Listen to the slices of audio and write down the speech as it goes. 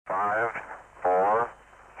5, 4,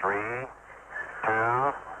 3, 2,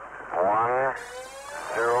 1,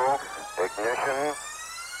 0, ignition,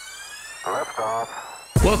 liftoff.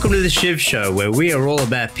 Welcome to the Shiv Show, where we are all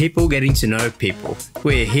about people getting to know people.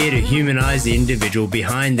 We're here to humanize the individual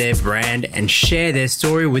behind their brand and share their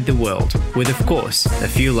story with the world, with, of course, a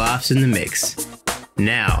few laughs in the mix.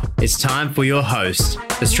 Now, it's time for your host,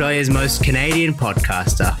 Australia's most Canadian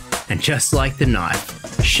podcaster, and just like the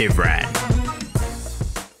knife, Shiv Rad.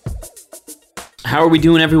 How are we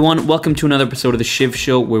doing, everyone? Welcome to another episode of the Shiv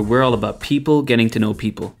Show, where we're all about people getting to know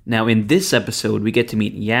people. Now, in this episode, we get to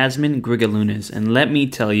meet Yasmin Grigaliunas, and let me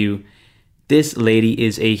tell you, this lady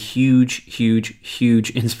is a huge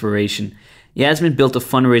inspiration. Yasmin built a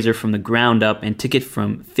fundraiser from the ground up and took it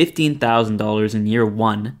from $15,000 in year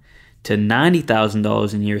one to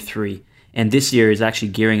 $90,000 in year three, and this year is actually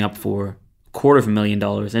gearing up for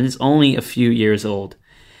 $250,000, and it's only a few years old.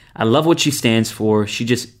 I love what she stands for. She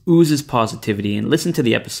just oozes positivity, and listen to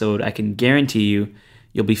the episode. I can guarantee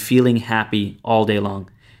you'll be feeling happy all day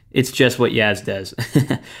long. It's just what Yaz does.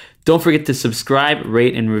 Don't forget to subscribe,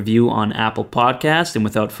 rate, and review on Apple Podcasts. And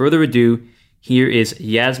without further ado, here is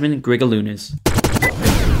Yasmin Grigaliunas.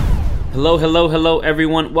 Hello,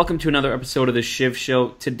 everyone. Welcome to another episode of the Shiv Show.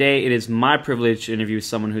 Today, it is my privilege to interview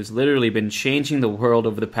someone who's literally been changing the world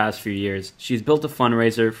over the past few years. She's built a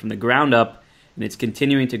fundraiser from the ground up, and it's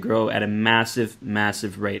continuing to grow at a massive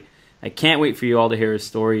rate. I can't wait for you all to hear her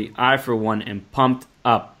story. I, for one, am pumped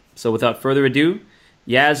up. So without further ado,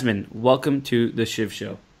 Yasmin, welcome to the Shiv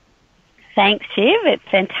Show. Thanks, Shiv. It's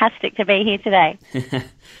fantastic to be here today.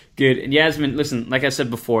 Good. And Yasmin, listen, like I said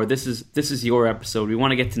before, this is your episode. We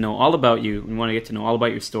want to get to know all about you. We want to get to know all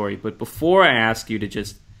about your story. But before I ask you to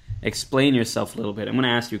just explain yourself a little bit, I'm going to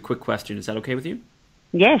ask you a quick question. Is that okay with you?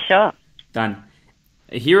 Yeah, sure. Done.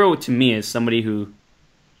 A hero to me is somebody who,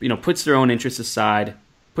 puts their own interests aside,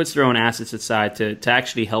 puts their own assets aside to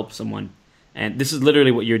actually help someone. And this is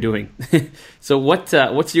literally what you're doing. So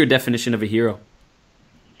what's your definition of a hero?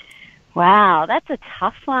 Wow, that's a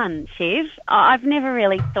tough one, Shiv. I've never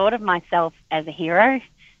really thought of myself as a hero.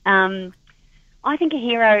 I think a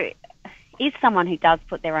hero is someone who does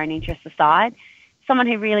put their own interests aside, someone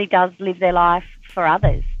who really does live their life for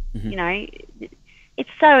others. Mm-hmm. It's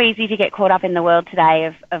so easy to get caught up in the world today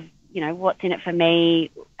of what's in it for me,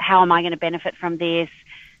 how am I going to benefit from this,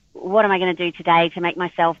 what am I going to do today to make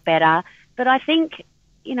myself better. But I think,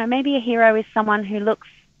 maybe a hero is someone who looks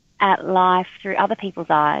at life through other people's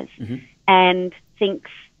eyes, mm-hmm. and thinks,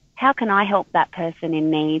 how can I help that person in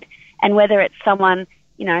need? And whether it's someone,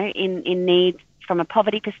 in need from a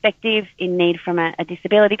poverty perspective, in need from a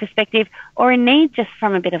disability perspective, or in need just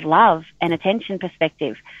from a bit of love and attention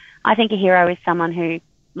perspective. I think a hero is someone who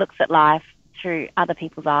looks at life through other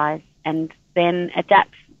people's eyes and then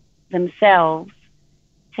adapts themselves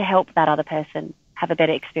to help that other person have a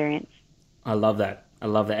better experience. I love that.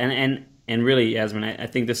 And really, Yasmin, I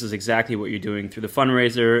think this is exactly what you're doing through the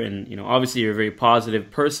fundraiser. And, obviously you're a very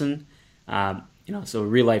positive person, so a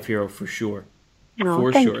real life hero for sure. Oh,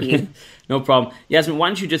 for thank sure. You. No problem. Yasmin, why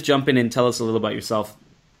don't you just jump in and tell us a little about yourself?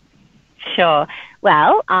 Sure.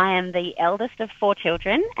 Well, I am the eldest of 4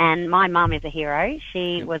 children, and my mum is a hero.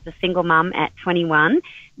 She was a single mum at 21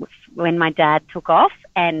 when my dad took off,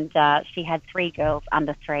 and she had 3 girls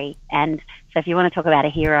under 3. And so if you want to talk about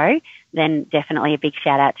a hero, then definitely a big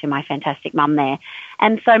shout out to my fantastic mum there.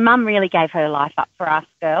 And so mum really gave her life up for us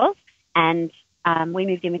girls, and we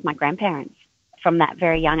moved in with my grandparents from that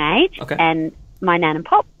very young age. Okay. And my nan and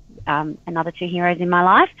pop, another 2 heroes in my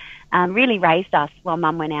life, really raised us while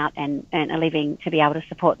mum went out and earned a living to be able to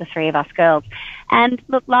support the 3 of us girls. And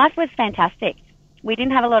look, life was fantastic. We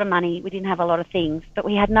didn't have a lot of money, we didn't have a lot of things, but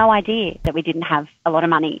we had no idea that we didn't have a lot of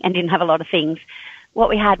money and didn't have a lot of things. What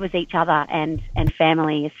we had was each other, and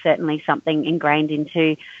family is certainly something ingrained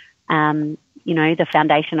into, the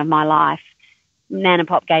foundation of my life. Nan and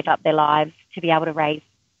Pop gave up their lives to be able to raise,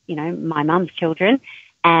 my mum's children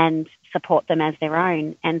and support them as their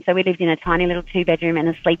own. And so we lived in a tiny little 2-bedroom and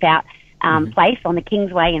a sleep-out place on the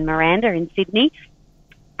Kingsway in Miranda in Sydney.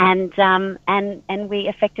 And we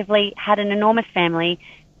effectively had an enormous family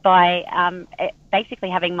by basically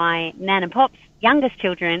having my Nan and Pop's youngest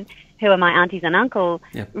children, who are my aunties and uncle,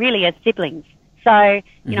 really as siblings. So,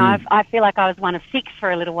 I feel like I was one of 6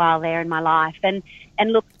 for a little while there in my life. And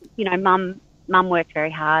look, mum worked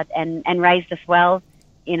very hard and raised us well.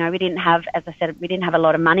 We didn't have, as I said, a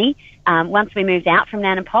lot of money. Once we moved out from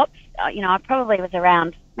Nan and Pop's, I probably was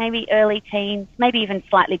around maybe early teens, maybe even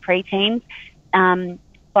slightly pre-teens.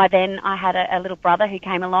 By then I had a little brother who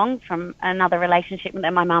came along from another relationship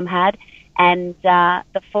that my mum had. And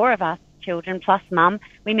the 4 of us children plus mum.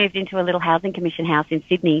 We moved into a little housing commission house in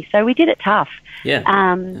Sydney, so we did it tough.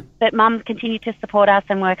 But mum continued to support us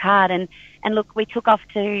and work hard. And look, we took off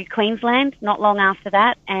to Queensland not long after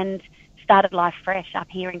that and started life fresh up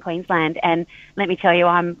here in Queensland. And let me tell you,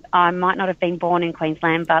 I might not have been born in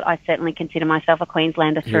Queensland, but I certainly consider myself a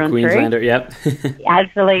Queenslander through and through. Queenslander, yep.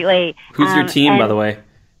 Absolutely. Who's your team, by the way?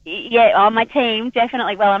 Yeah, my team,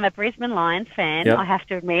 definitely. Well, I'm a Brisbane Lions fan, I have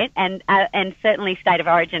to admit, and certainly State of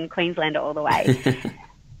Origin Queenslander all the way.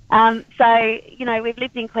 So, we've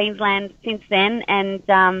lived in Queensland since then, and,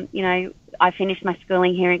 I finished my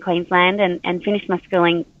schooling here in Queensland and finished my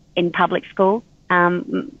schooling in public school.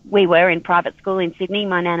 We were in private school in Sydney.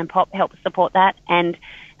 My nan and pop helped support that, and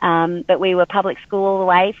but we were public school all the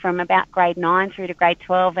way from about grade 9 through to grade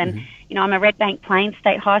 12. And I'm a Redbank Plains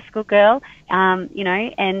State High School girl,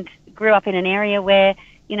 and grew up in an area where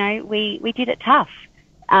we did it tough.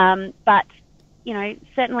 But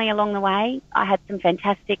certainly along the way, I had some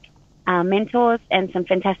fantastic mentors and some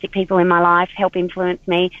fantastic people in my life help influence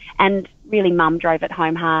me, and really Mum drove it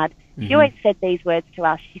home hard. She always said these words to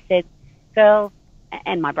us. She said, "Girls,"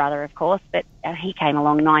 and my brother, of course, but he came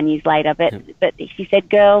along 9 years later. But she said,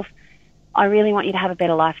 "Girls, I really want you to have a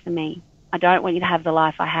better life than me. I don't want you to have the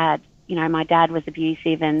life I had. My dad was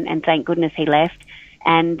abusive, and thank goodness he left.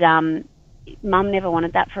 And Mum never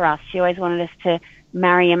wanted that for us. She always wanted us to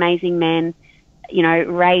marry amazing men,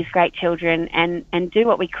 raise great children, and do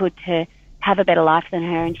what we could to have a better life than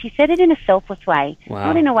her." And she said it in a selfless way,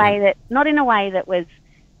 not in a way that was,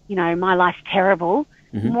 my life's terrible.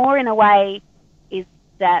 More in a way is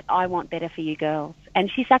that I want better for you girls.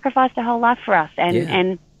 And she sacrificed her whole life for us.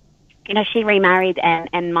 And she remarried,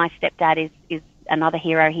 and my stepdad is another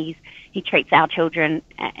hero. He treats our children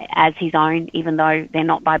as his own, even though they're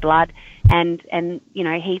not by blood. And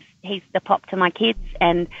he's the pop to my kids,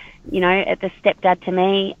 and the stepdad to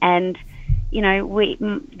me. And we,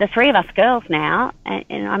 the three of us girls now,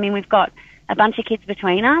 and I mean, we've got a bunch of kids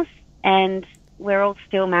between us, and we're all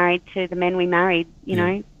still married to the men we married,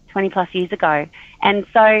 20 plus years ago. And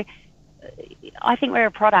so I think we're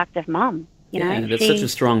a product of Mum. That's such a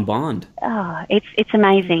strong bond. Oh, it's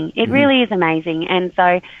amazing. It really is amazing. And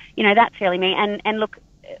so, that's really me. And look,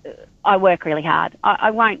 I work really hard.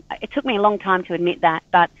 I won't, it took me a long time to admit that,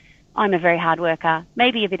 but I'm a very hard worker,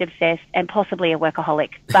 maybe a bit obsessed, and possibly a workaholic.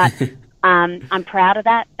 But I'm proud of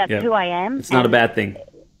that. That's who I am. It's not a bad thing.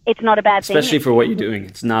 It's not a bad thing. Especially for what you're doing.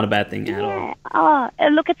 It's not a bad thing at all. Oh,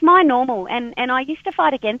 look, it's my normal. And I used to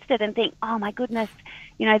fight against it and think, oh, my goodness,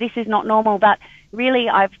 this is not normal. But really,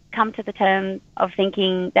 I've come to the term of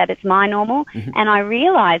thinking that it's my normal. And I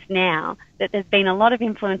realise now that there's been a lot of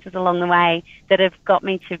influences along the way that have got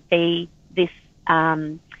me to be this,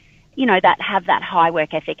 that have that high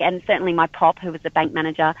work ethic. And certainly my pop, who was a bank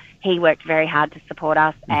manager, he worked very hard to support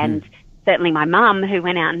us. And certainly my mum, who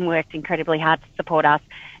went out and worked incredibly hard to support us.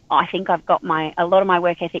 I think I've got a lot of my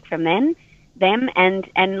work ethic from them,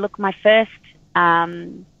 and look, my first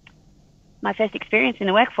experience in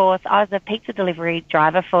the workforce, I was a pizza delivery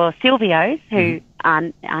driver for Silvio's, who are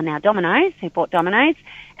now Domino's, who bought Domino's,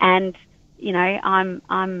 and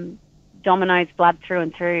I'm Domino's blood through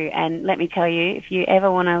and through. And let me tell you, if you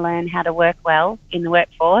ever want to learn how to work well in the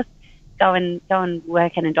workforce, go and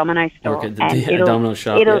work in a Domino's store. Work at the Domino's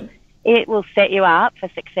shop. It will set you up for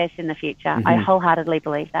success in the future. I wholeheartedly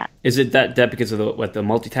believe that. Is it that because of the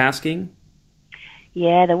multitasking?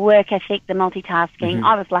 Yeah, the work ethic, the multitasking.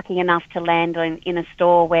 I was lucky enough to land in a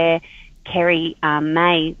store where Kerry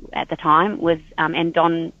May at the time was, and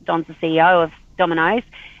Don's the CEO of Domino's,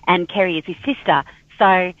 and Kerry is his sister.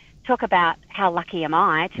 So talk about how lucky am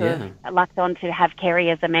I to have lucked on to have Kerry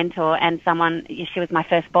as a mentor and someone. She was my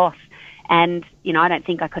first boss, and I don't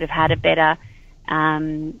think I could have had a better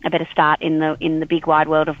start in the big wide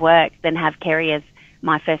world of work than have Kerry as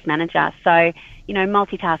my first manager. So,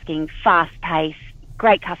 multitasking, fast pace,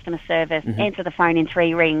 great customer service, answer the phone in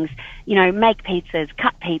 3 rings, make pizzas,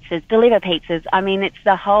 cut pizzas, deliver pizzas. I mean, it's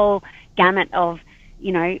the whole gamut of,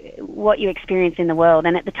 what you experience in the world.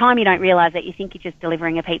 And at the time you don't realise that. You think you're just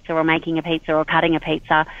delivering a pizza or making a pizza or cutting a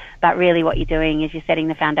pizza, but really what you're doing is you're setting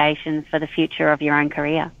the foundations for the future of your own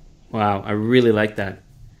career. Wow, I really like that.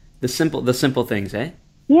 The simple things, eh?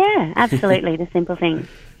 Yeah, absolutely, the simple things.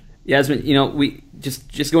 Yasmin, we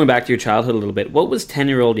just going back to your childhood a little bit. What was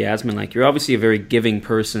 10-year-old Yasmin like? You're obviously a very giving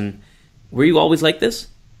person. Were you always like this?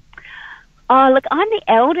 Oh, look, I'm the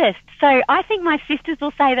eldest, so I think my sisters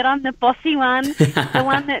will say that I'm the bossy one, the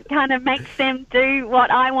one that kind of makes them do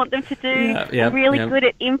what I want them to do. I'm really good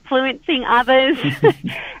at influencing others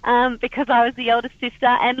because I was the eldest sister.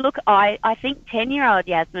 And look, I think 10-year-old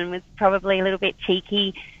Yasmin was probably a little bit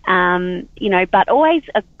cheeky, but always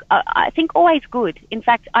I think always good. In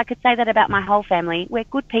fact, I could say that about my whole family. We're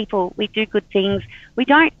good people. We do good things. We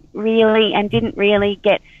don't really and didn't really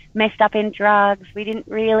get messed up in drugs. We didn't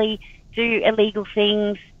really do illegal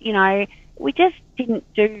things. You know, we just didn't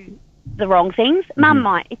do the wrong things. Mum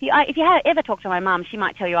might. If you ever talk to my mum, she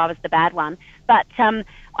might tell you I was the bad one. But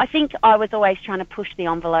I think I was always trying to push the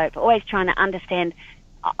envelope, always trying to understand,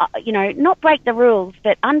 you know, not break the rules,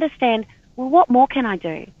 but understand, well, what more can I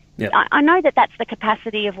do? Yep. I know that that's the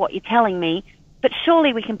capacity of what you're telling me, but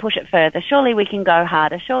surely we can push it further. Surely we can go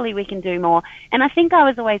harder. Surely we can do more. And I think I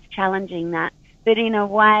was always challenging that, but in a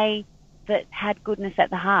way that had goodness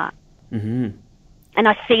at the heart. Mm-hmm. And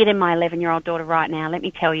I see it in my 11-year-old daughter right now, let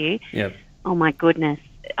me tell you. Yep. Oh, my goodness.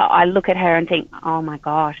 I look at her and think, oh, my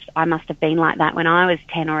gosh, I must have been like that when I was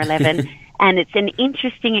 10 or 11. And it's an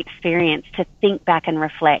interesting experience to think back and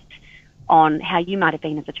reflect on how you might have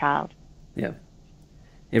been as a child. Yeah,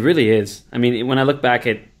 it really is. I mean, when I look back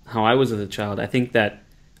at how I was as a child, I think that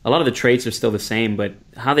a lot of the traits are still the same, but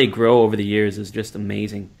how they grow over the years is just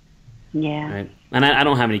amazing. Yeah. Right. And I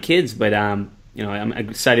don't have any kids, but you know, I'm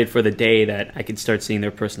excited for the day that I can start seeing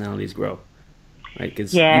their personalities grow. Right?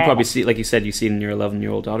 Because you probably see, like you said, you see it in your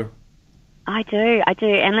 11-year-old daughter. I do.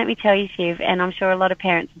 And let me tell you, Shiv, and I'm sure a lot of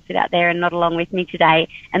parents will sit out there and nod along with me today,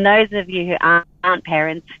 and those of you who aren't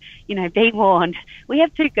parents, you know, be warned. We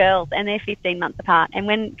have 2 girls, and they're 15 months apart, and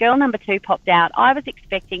when girl number 2 popped out, I was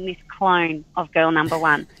expecting this clone of girl number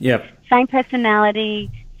 1. Yep. Same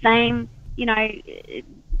personality, same, you know,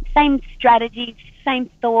 same strategies, same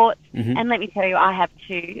thoughts, and let me tell you, I have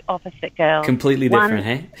 2 opposite girls. Completely different,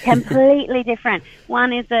 hey? Completely different.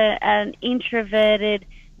 One is an introverted,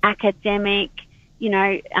 academic, you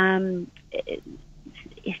know,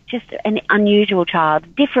 it's just an unusual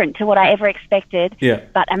child, different to what I ever expected,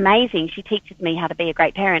 but amazing. She teaches me how to be a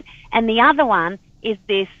great parent. And the other one is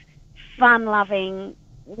this fun-loving,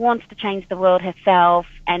 wants to change the world herself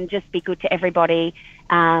and just be good to everybody,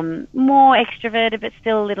 more extroverted but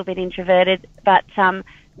still a little bit introverted. But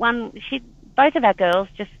both of our girls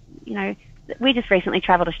just, you know, we just recently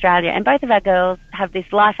travelled Australia, and both of our girls have this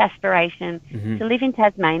life aspiration to live in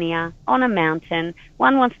Tasmania on a mountain.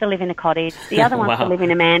 One wants to live in a cottage, the other wants to live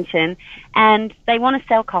in a mansion, and they want to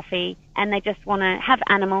sell coffee, and they just want to have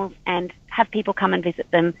animals and have people come and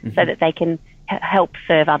visit them so that they can help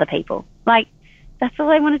serve other people. Like, that's all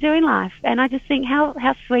they want to do in life. And I just think how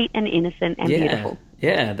sweet and innocent and beautiful.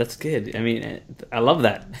 Yeah, that's good. I mean, I love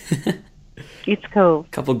that. It's cool.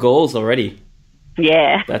 Couple goals already.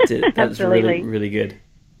 Yeah. That's it. That's really, really good.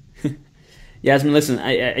 Yasmin, listen,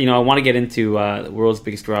 I want to get into the world's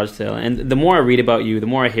biggest garage sale. And the more I read about you, the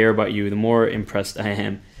more I hear about you, the more impressed I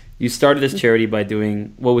am. You started this charity by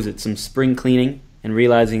doing, some spring cleaning and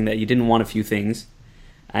realizing that you didn't want a few things.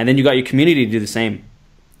 And then you got your community to do the same.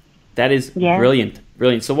 That is brilliant.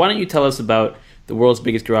 Brilliant. So why don't you tell us about the world's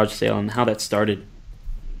biggest garage sale and how that started?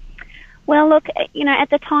 Well, look, you know, at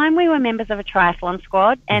the time we were members of a triathlon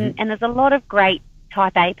squad, and there's a lot of great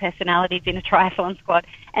type A personalities in a triathlon squad,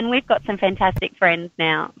 and we've got some fantastic friends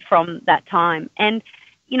now from that time. And,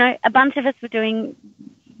 you know, a bunch of us were doing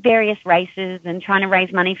various races and trying to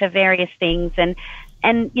raise money for various things, and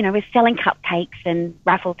you know, we're selling cupcakes and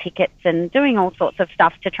raffle tickets and doing all sorts of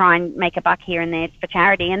stuff to try and make a buck here and there for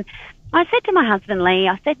charity. And I said to my husband, Lee,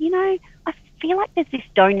 I said, you know, I feel like there's this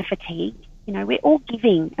donor fatigue. You know, we're all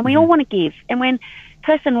giving and we all want to give. And when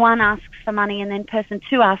person 1 asks for money and then person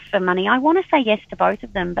 2 asks for money, I want to say yes to both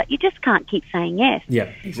of them, but you just can't keep saying yes.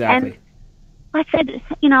 Yeah, exactly. And I said,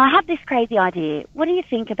 you know, I have this crazy idea. What do you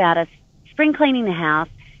think about us spring cleaning the house,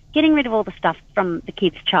 getting rid of all the stuff from the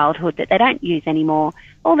kids' childhood that they don't use anymore,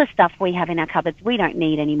 all the stuff we have in our cupboards we don't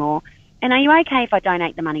need anymore, and are you okay if I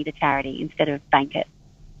donate the money to charity instead of bank it?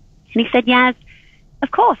 And he said, yes, of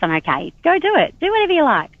course I'm okay. Go do it. Do whatever you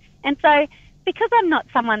like. And so, because I'm not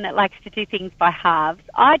someone that likes to do things by halves,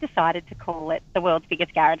 I decided to call it the world's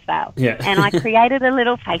biggest garage sale. Yeah. And I created a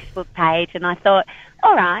little Facebook page, and I thought,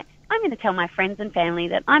 all right, I'm going to tell my friends and family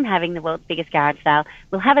that I'm having the world's biggest garage sale.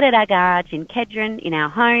 We'll have it at our garage in Kedron, in our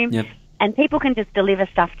home, and people can just deliver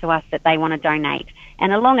stuff to us that they want to donate.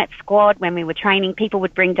 And along at Squad, when we were training, people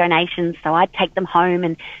would bring donations, so I'd take them home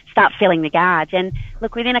and start filling the garage. And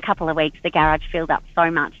look, within a couple of weeks, the garage filled up so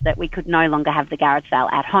much that we could no longer have the garage sale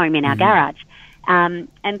at home in our garage. And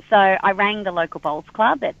so I rang the local bowls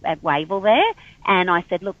club at Wavell there, and I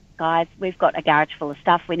said, look, guys, we've got a garage full of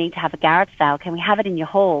stuff. We need to have a garage sale. Can we have it in your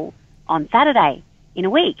hall on Saturday in a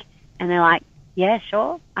week? And they're like, yeah,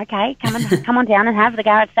 sure. Okay, come on down and have the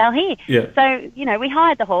garage sale here. Yeah. So, you know, we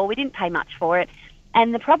hired the hall. We didn't pay much for it.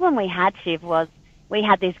 And the problem we had, Shiv, was we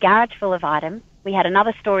had this garage full of items. we had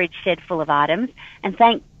another storage shed full of items, and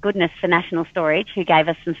thank goodness for National Storage, who gave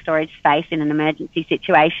us some storage space in an emergency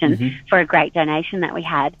situation for a great donation that we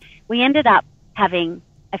had. We ended up having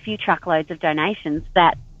a few truckloads of donations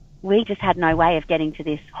that we just had no way of getting to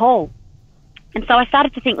this hall. And so I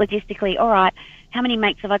started to think logistically, all right, how many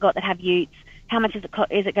mates have I got that have utes? How much is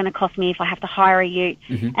it going to cost me if I have to hire a ute?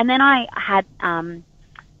 And then I had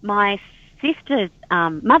my sister's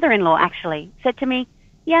mother-in-law actually said to me,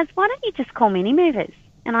 Yaz, why don't you just call Mini Movers?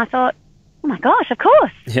 And I thought, oh my gosh, of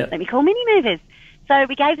course, let me call Mini Movers. So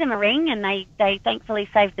we gave them a ring, and they thankfully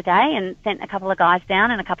saved the day and sent a couple of guys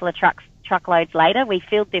down, and a couple of truckloads later, we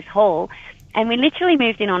filled this hall, and we literally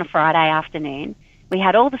moved in on a Friday afternoon. We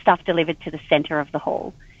had all the stuff delivered to the centre of the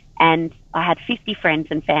hall, and I had 50 friends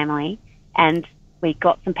and family, and we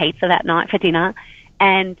got some pizza that night for dinner,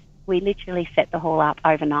 and we literally set the hall up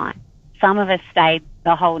overnight. Some of us stayed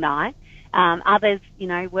the whole night. Others,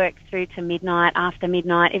 worked through to midnight, after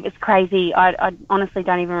midnight. It was crazy. I honestly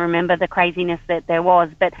don't even remember the craziness that there was,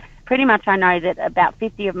 but pretty much I know that about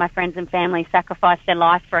 50 of my friends and family sacrificed their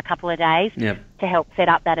life for a couple of days to help set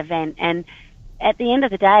up that event. And at the end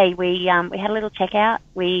of the day, we had a little checkout.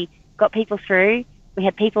 We got people through. We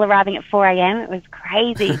had people arriving at 4 a.m. It was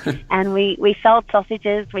crazy. And we sold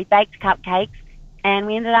sausages, we baked cupcakes, and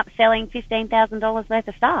we ended up selling $15,000 worth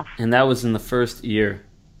of stuff. And that was in the first year.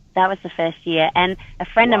 That was the first year. And a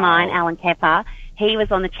friend of mine, Alan Kepper, he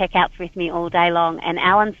was on the checkouts with me all day long. And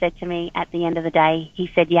Alan said to me at the end of the day,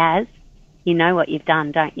 he said, Yaz, you know what you've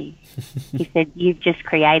done, don't you? He said, you've just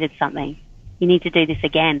created something. You need to do this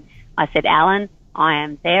again. I said, Alan, I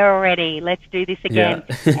am there already. Let's do this again.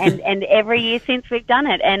 And every year since we've done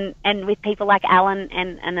it. And with people like Alan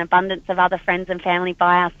and an abundance of other friends and family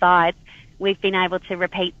by our sides, we've been able to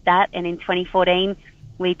repeat that. And in 2014,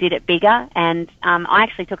 we did it bigger, and I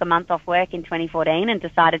actually took a month off work in 2014 and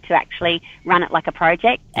decided to actually run it like a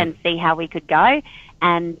project and see how we could go.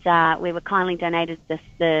 And we were kindly donated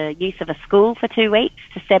the use of a school for 2 weeks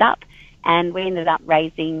to set up, and we ended up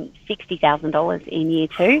raising $60,000 in year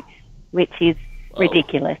 2, which is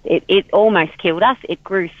ridiculous. It almost killed us. It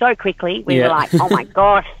grew so quickly. We were like, oh my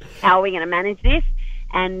gosh, how are we going to manage this?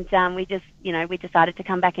 And we just, we decided to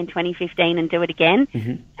come back in 2015 and do it again.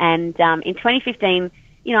 And in 2015,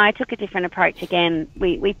 I took a different approach again.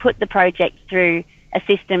 We put the project through a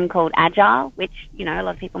system called Agile, which, a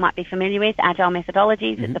lot of people might be familiar with, Agile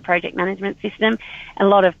methodologies. It's a project management system. A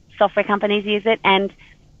lot of software companies use it. And,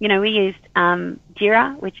 we used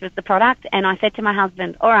Jira, which was the product. And I said to my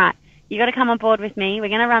husband, all right, you got to come on board with me. We're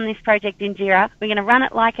going to run this project in Jira. We're going to run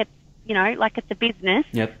it like it's, like it's a business,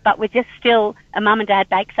 but we're just still a mum and dad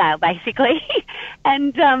bake sale, basically.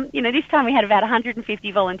 And, this time we had about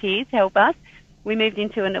 150 volunteers help us. We moved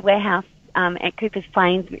into a warehouse at Cooper's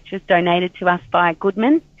Plains, which was donated to us by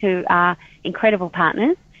Goodman, who are incredible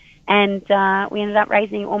partners. And we ended up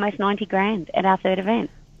raising almost 90 grand at our third event.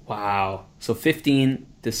 Wow. So 15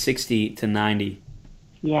 to 60 to 90.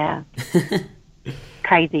 Yeah.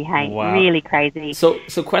 Crazy, hey? Wow. Really crazy. So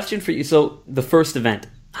question for you. So the first event,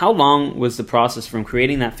 how long was the process from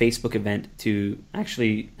creating that Facebook event to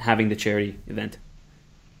actually having the charity event?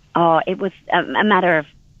 Oh, it was a matter of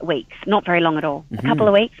weeks. Not very long at all. A couple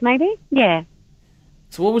of weeks, maybe? Yeah.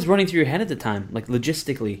 So what was running through your head at the time, like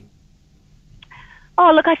logistically?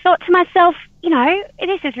 Oh, look, I thought to myself,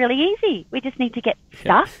 this is really easy. We just need to get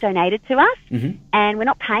stuff donated to us, and we're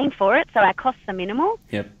not paying for it, so our costs are minimal.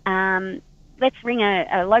 Let's ring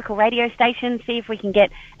a local radio station, see if we can get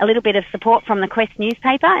a little bit of support from the Quest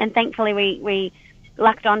newspaper. And thankfully, we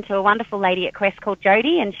lucked onto a wonderful lady at Quest called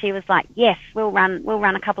Jodie, and she was like, "Yes, we'll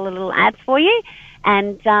run a couple of little ads for you."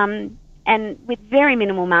 And with very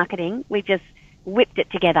minimal marketing, we just whipped it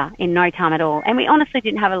together in no time at all. And we honestly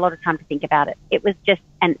didn't have a lot of time to think about it. It was just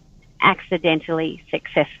an accidentally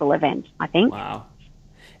successful event, I think. Wow!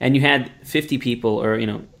 And you had 50 people, or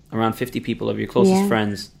around 50 people of your closest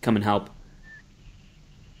friends come and help.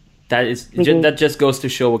 That just goes to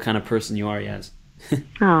show what kind of person you are, Yaz.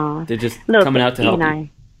 Oh, they're just coming out to help you.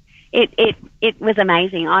 It was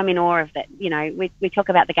amazing. I'm in awe of that. We talk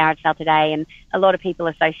about the garage sale today, and a lot of people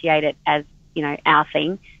associate it as our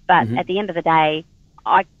thing. But at the end of the day,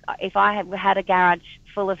 if I had a garage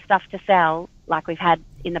full of stuff to sell like we've had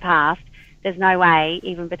in the past, there's no way,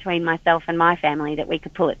 even between myself and my family, that we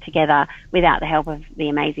could pull it together without the help of the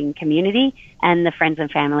amazing community and the friends and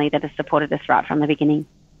family that have supported us right from the beginning.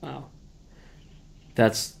 Wow.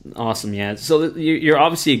 That's awesome, yeah. So you're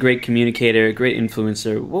obviously a great communicator, a great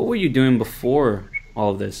influencer. What were you doing before all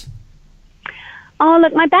of this? Oh,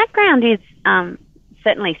 look, my background is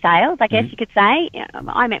certainly sales, I guess you could say.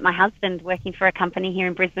 I met my husband working for a company here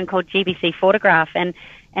in Brisbane called GBC Photograph, and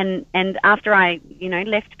And after I,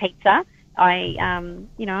 left pizza,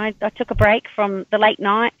 I took a break from the late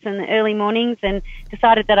nights and the early mornings and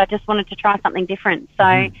decided that I just wanted to try something different.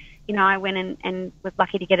 So, I went and was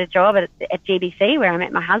lucky to get a job at GBC where I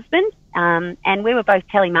met my husband, and we were both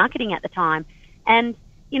telemarketing at the time. And,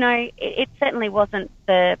 it certainly wasn't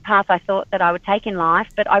the path I thought that I would take in life,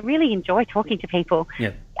 but I really enjoy talking to people.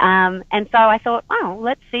 Yeah. And so I thought,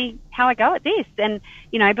 let's see how I go at this. And,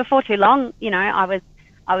 before too long, I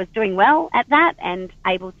was doing well at that and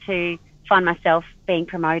able to find myself being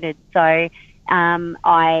promoted. So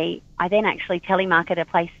I then actually telemarketed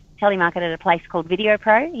at a place called Video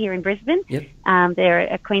Pro here in Brisbane. Yep. They're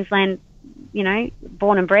a Queensland,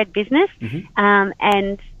 born and bred business.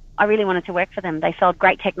 And I really wanted to work for them. They sold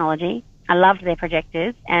great technology. I loved their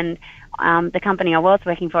projectors, and the company I was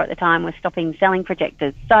working for at the time was stopping selling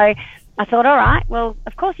projectors. So I thought, all right, well,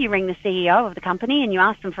 of course you ring the CEO of the company and you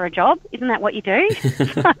ask them for a job. Isn't that what you do?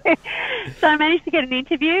 So I managed to get an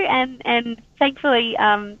interview, and thankfully,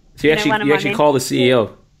 so you actually call the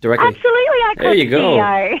CEO directly? Absolutely, I called the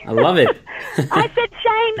CEO. I love it. I said,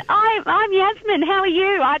 Shane, I'm Yasmin. How are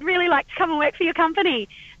you? I'd really like to come and work for your company.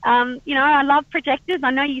 I love projectors.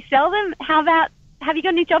 I know you sell them. Have you got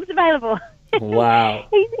any jobs available? Wow.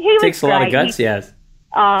 he takes a lot of guts, yes.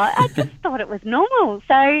 I just thought it was normal.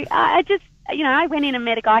 So I just, I went in and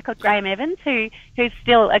met a guy called Graham Evans, who's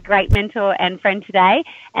still a great mentor and friend today.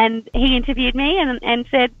 And he interviewed me and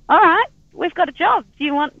said, all right, we've got a job.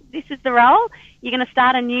 This is the role. You're going to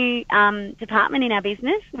start a new department in our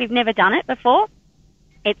business. We've never done it before.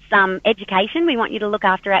 It's education. We want you to look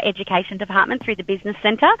after our education department through the business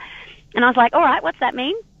centre. And I was like, all right, what's that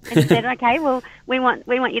mean? And he said, okay, well, we want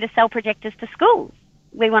you to sell projectors to schools.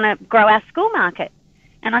 We want to grow our school market.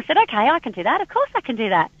 And I said, okay, I can do that. Of course I can do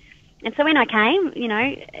that. And so when I came,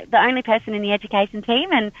 the only person in the education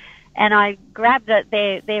team, and I grabbed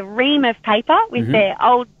their ream of paper with their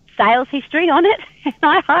old sales history on it, and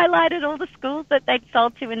I highlighted all the schools that they'd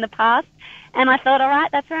sold to in the past. And I thought, all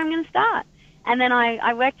right, that's where I'm going to start. And then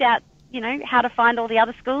I worked out, how to find all the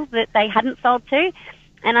other schools that they hadn't sold to.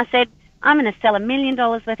 And I said, I'm going to sell $1 million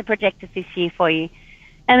worth of projectors this year for you.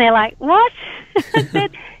 And they're like, what? I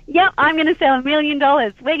said, yep, I'm going to sell $1 million.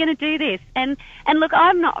 We're going to do this. And look,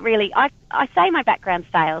 I'm not really, I say my background's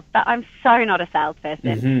sales, but I'm so not a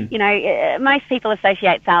salesperson. Most people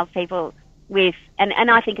associate salespeople with,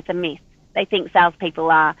 and I think it's a myth. They think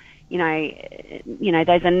salespeople are,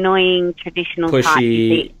 those annoying traditional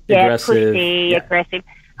pushy, types. aggressive. Aggressive.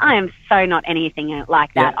 I am so not anything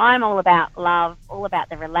like that. Yeah. I'm all about love, all about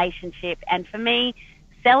the relationship. And for me,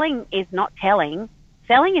 selling is not telling.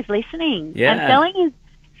 Selling is listening. Yeah. And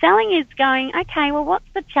selling is going, okay, well, what's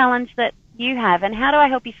the challenge that you have, and how do I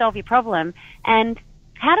help you solve your problem? And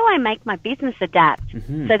how do I make my business adapt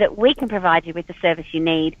so that we can provide you with the service you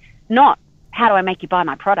need, not how do I make you buy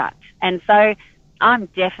my product? And so I'm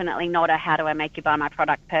definitely not a how do I make you buy my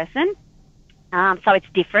product person. So it's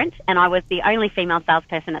different, and I was the only female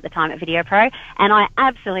salesperson at the time at Video Pro, and I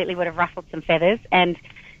absolutely would have ruffled some feathers, and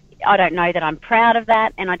I don't know that I'm proud of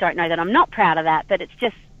that, and I don't know that I'm not proud of that, but it's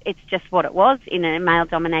just what it was in a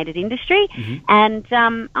male-dominated industry. And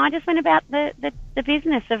I just went about the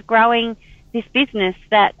business of growing this business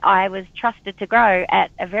that I was trusted to grow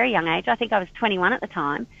at a very young age. I think I was 21 at the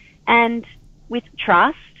time, and with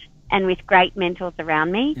trust and with great mentors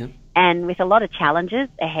around me, and with a lot of challenges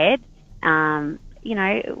ahead.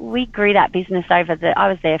 We grew that business I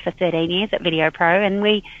was there for 13 years at Video Pro, and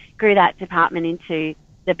we grew that department into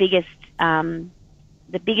the biggest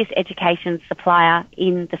education supplier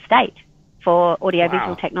in the state for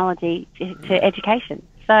audiovisual technology to education.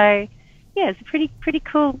 So, yeah, it's a pretty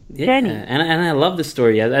cool journey. And I love the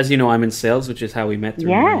story. As you know, I'm in sales, which is how we met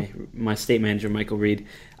through my state manager, Michael Reed.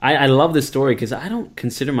 I love this story because I don't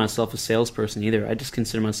consider myself a salesperson either. I just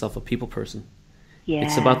consider myself a people person. Yeah,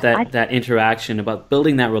 it's about that interaction, about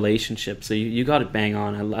building that relationship. So you got it bang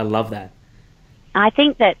on. I love that. I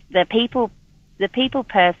think that the people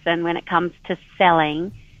person, when it comes to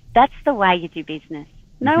selling, that's the way you do business.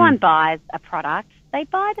 No one buys a product; they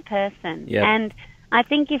buy the person. Yep. And I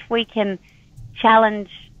think if we can challenge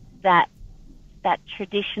that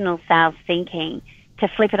traditional sales thinking to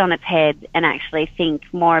flip it on its head and actually think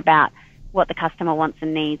more about what the customer wants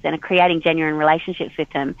and needs, and creating genuine relationships with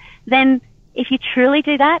them, then if you truly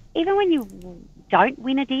do that, even when you don't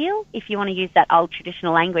win a deal, if you want to use that old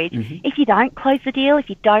traditional language, if you don't close the deal, if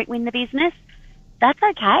you don't win the business, that's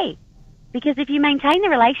okay. Because if you maintain the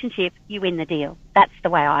relationship, you win the deal. That's the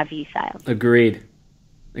way I view sales. Agreed.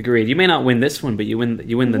 You may not win this one, but you win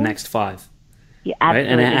the next 5. You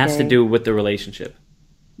absolutely right? And it has to do with the relationship.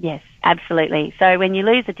 Yes, absolutely. So when you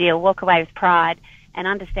lose a deal, walk away with pride, and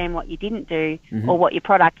understand what you didn't do or what your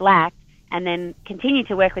product lacked, and then continue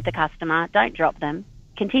to work with the customer. Don't drop them.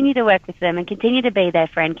 Continue to work with them and continue to be their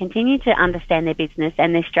friend. Continue to understand their business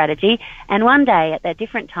and their strategy. And one day at a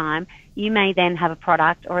different time, you may then have a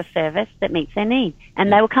product or a service that meets their need.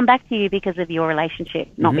 And they will come back to you because of your relationship,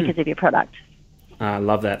 not because of your product. I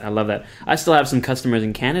love that. I love that. I still have some customers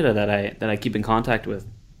in Canada that I keep in contact with.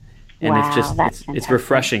 And wow, it's just, it's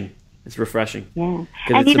refreshing. It's refreshing. Yeah.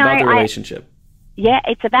 Because it's about the relationship.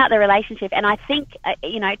 It's about the relationship. And I think,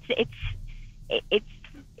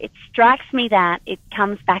 it strikes me that it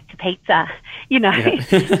comes back to pizza. You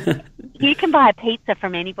can buy a pizza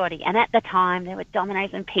from anybody. And at the time, there were Domino's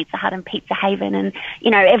and Pizza Hut and Pizza Haven and,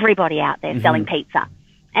 everybody out there selling pizza.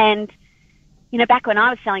 And, back when I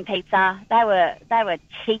was selling pizza, they were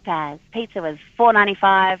cheap as. Pizza was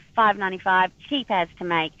 $4.95, $5.95, cheap as to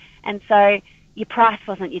make. And so your price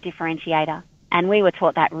wasn't your differentiator. And we were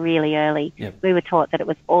taught that really early. Yep. We were taught that it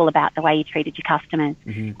was all about the way you treated your customers.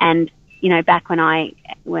 And back when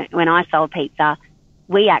I sold pizza,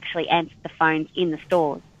 we actually answered the phones in the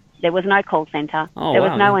stores. There was no call centre. There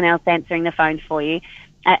was no one else answering the phones for you.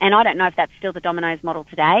 And I don't know if that's still the Domino's model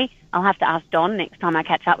today. I'll have to ask Don next time I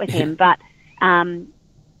catch up with him. But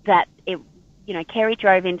that it, Kerry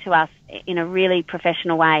drove into us in a really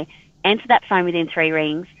professional way, answer that phone within 3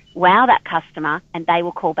 rings, wow that customer, and they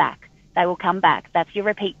will call back. They will come back. That's your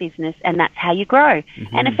repeat business, and that's how you grow.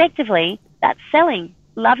 And effectively, that's selling.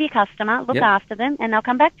 Love your customer, look after them, and they'll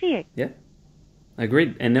come back to you. Yeah,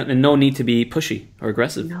 agreed. And no need to be pushy or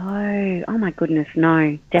aggressive. No, oh my goodness,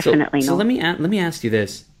 no, definitely not. So let me ask you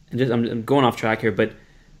this, and I'm going off track here, but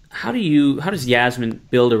how does Yasmin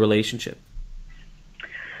build a relationship?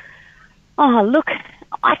 Oh, look,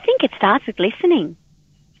 I think it starts with listening.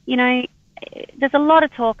 There's a lot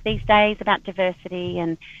of talk these days about diversity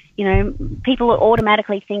and, people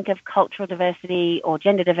automatically think of cultural diversity or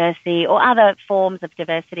gender diversity or other forms of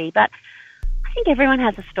diversity. But I think everyone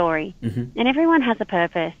has a story and everyone has a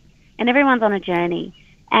purpose and everyone's on a journey.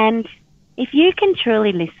 And if you can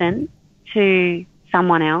truly listen to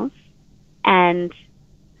someone else and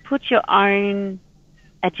put your own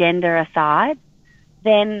agenda aside,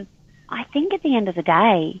 then I think at the end of the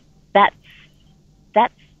day, that's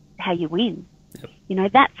how you win.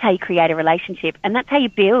 That's how you create a relationship, and that's how you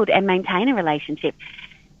build and maintain a relationship.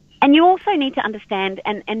 And you also need to understand,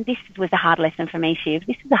 and this was a hard lesson for me, Shiv.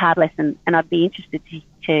 This is a hard lesson, and I'd be interested to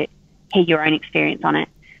hear your own experience on it.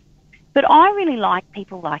 But I really like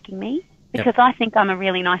people liking me because I think I'm a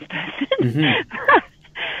really nice person.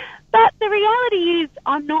 But the reality is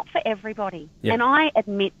I'm not for everybody, and I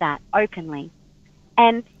admit that openly.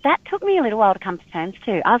 And that took me a little while to come to terms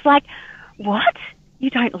to. I was like, what? You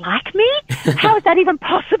don't like me? How is that even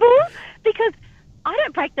possible? Because I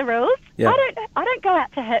don't break the rules. I don't go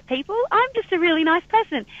out to hurt people. I'm just a really nice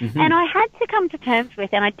person. And I had to come to terms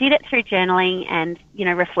with, and I did it through journaling and,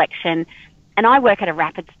 reflection. And I work at a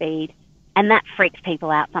rapid speed, and that freaks people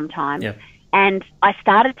out sometimes. And I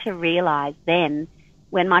started to realize then,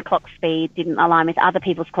 when my clock speed didn't align with other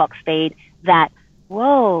people's clock speed, that,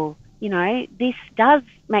 whoa, this does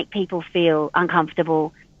make people feel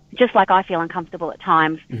uncomfortable. Just like I feel uncomfortable at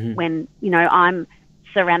times when, I'm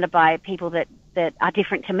surrounded by people that are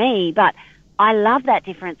different to me. But I love that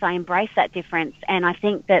difference. I embrace that difference. And I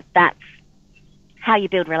think that that's how you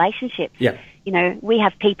build relationships. We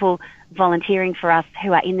have people volunteering for us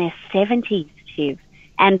who are in their 70s, Shiv,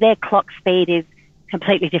 and their clock speed is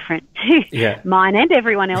completely different to mine and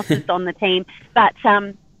everyone else's on the team. But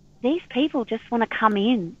these people just want to come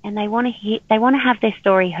in and they want to have their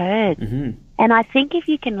story heard. And I think if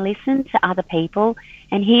you can listen to other people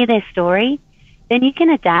and hear their story, then you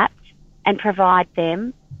can adapt and provide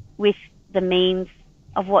them with the means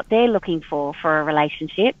of what they're looking for a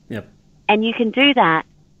relationship. And you can do that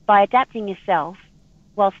by adapting yourself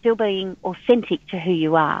while still being authentic to who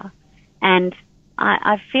you are. And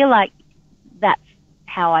I feel like that's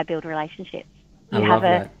how I build relationships. I love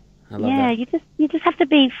that. You just have to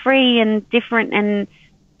be free and different and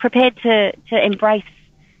prepared to embrace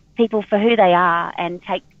people for who they are and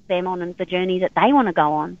take them on the journey that they want to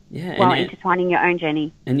go on while intertwining your own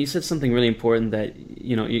journey. And you said something really important that,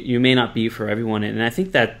 you may not be for everyone. And I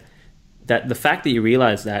think that the fact that you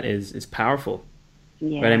realize that is powerful.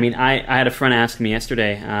 Right? I mean, I had a friend ask me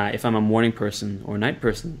yesterday if I'm a morning person or a night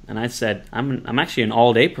person. And I said, I'm actually an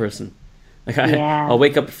all-day person. Like I'll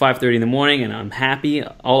wake up at 5:30 in the morning and I'm happy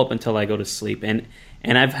all up until I go to sleep. And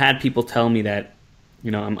I've had people tell me that,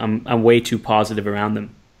 I'm way too positive around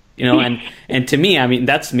them. And to me, I mean,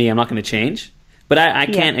 that's me. I'm not going to change. But I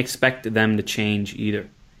can't expect them to change either.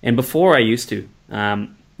 And before I used to,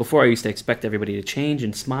 when before I used to expect everybody to change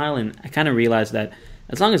and smile, and I kind of realized that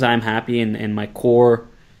as long as I'm happy and my core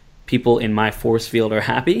people in my force field are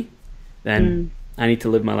happy, then I need to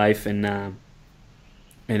live my life and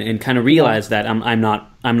kind of realize that I'm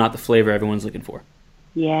not the flavor everyone's looking for.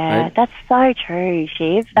 Yeah, right? That's so true,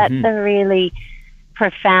 Shiv. That's a really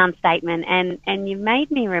profound statement, and you've made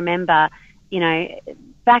me remember,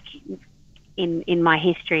 back in my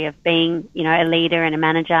history of being, a leader and a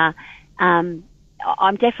manager.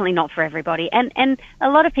 I'm definitely not for everybody, and a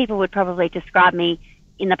lot of people would probably describe me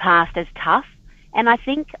in the past as tough. And I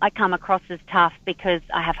think I come across as tough because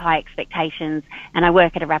I have high expectations and I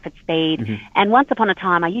work at a rapid speed. And once upon a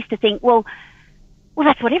time, I used to think, well,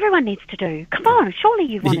 that's what everyone needs to do. Come on, surely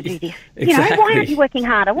you want to do this. Exactly. Why aren't you working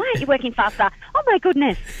harder? Why aren't you working faster? Oh, my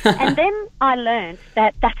goodness. And then I learned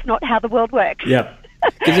that that's not how the world works. Yeah.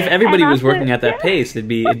 Because if everybody was working at that pace, it'd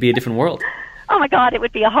be a different world. Oh, my God, it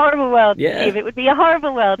would be a horrible world, Yeah. Steve. It would be a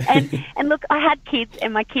horrible world. And look, I had kids,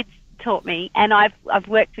 and my kids taught me, and I've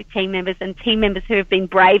worked with team members who have been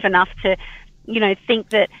brave enough to, think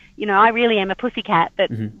that, I really am a pussycat, but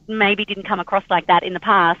maybe didn't come across like that in the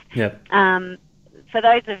past. Yep. For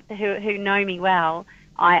those who know me well,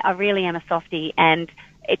 I really am a softie, and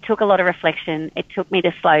it took a lot of reflection. It took me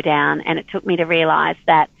to slow down, and it took me to realise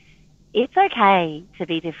that it's okay to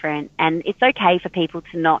be different, and it's okay for people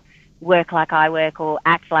to not work like I work or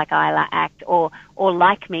act like I act or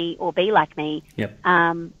like me or be like me. Yep.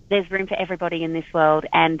 There's room for everybody in this world,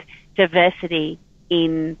 and diversity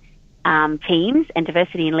in teams and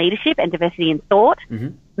diversity in leadership and diversity in thought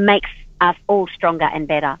makes us all stronger and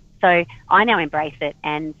better. So I now embrace it,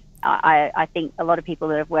 and I think a lot of people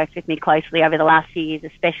that have worked with me closely over the last few years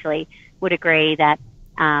especially would agree that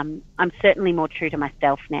I'm certainly more true to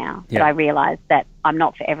myself now, that I realise that I'm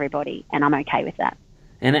not for everybody, and I'm okay with that.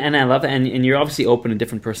 And I love that, and you're obviously open to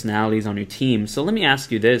different personalities on your team. So let me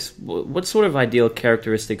ask you this: what sort of ideal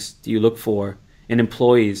characteristics do you look for in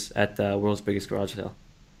employees at the world's biggest garage sale?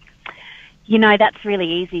 That's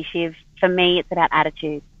really easy, Shiv. For me, it's about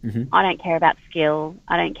attitude. I don't care about skill.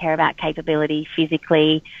 I don't care about capability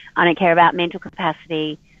physically. I don't care about mental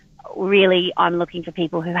capacity. Really, I'm looking for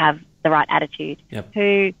people who have the right attitude,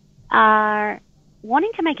 who are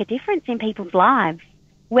wanting to make a difference in people's lives,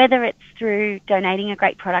 whether it's through donating a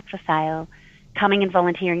great product for sale, coming and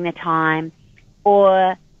volunteering their time,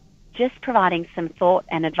 or just providing some thought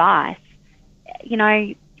and advice.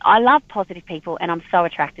 I love positive people, and I'm so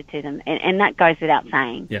attracted to them, and that goes without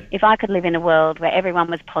saying. Yeah. If I could live in a world where everyone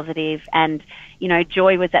was positive and,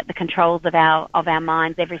 joy was at the controls of our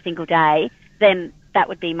minds every single day, then that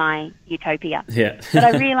would be my utopia. Yeah. But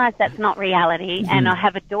I realise that's not reality, and I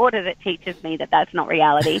have a daughter that teaches me that that's not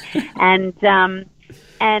reality. And I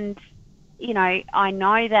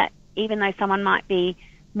know that even though someone might be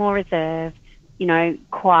more reserved,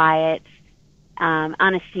 quiet,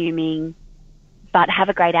 unassuming, but have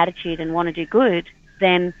a great attitude and want to do good,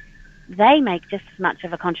 then they make just as much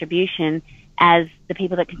of a contribution as the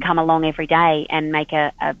people that can come along every day and make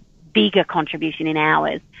a bigger contribution in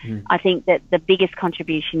hours. I think that the biggest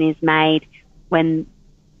contribution is made when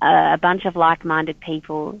a bunch of like-minded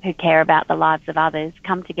people who care about the lives of others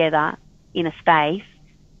come together in a space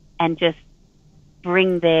and just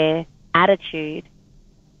bring their attitude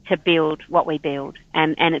to build what we build.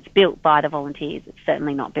 And it's built by the volunteers. It's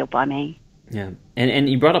certainly not built by me. Yeah, and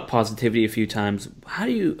you brought up positivity a few times. How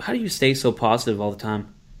do you stay so positive all the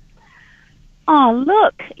time? Oh,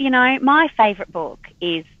 look, my favourite book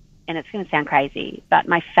is, and it's going to sound crazy, but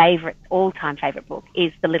my all-time favourite book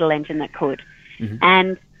is The Little Engine That Could.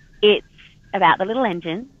 And it's about the little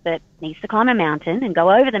engine that needs to climb a mountain and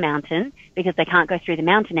go over the mountain because they can't go through the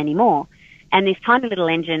mountain anymore. And this tiny little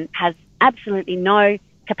engine has absolutely no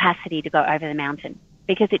capacity to go over the mountain,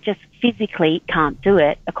 because it just physically can't do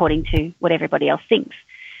it according to what everybody else thinks.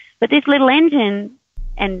 But this little engine,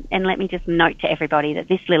 and let me just note to everybody that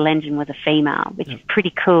this little engine was a female, which is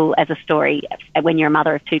pretty cool as a story when you're a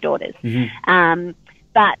mother of two daughters.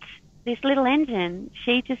 But this little engine,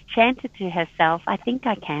 she just chanted to herself, I think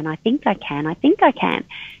I can, I think I can, I think I can.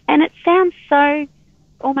 And it sounds so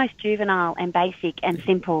almost juvenile and basic and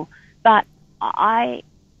simple, but I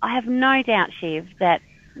have no doubt, Shiv, that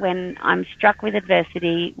when I'm struck with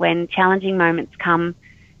adversity, when challenging moments come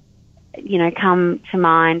to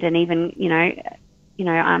mind, and even,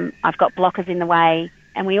 I've got blockers in the way,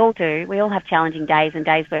 and we all do. We all have challenging days and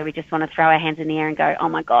days where we just want to throw our hands in the air and go, oh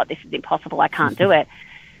my God, this is impossible, I can't do it.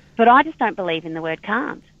 But I just don't believe in the word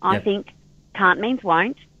can't. I think can't means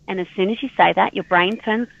won't, and as soon as you say that, your brain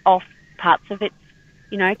turns off parts of its,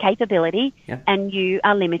 capability, and you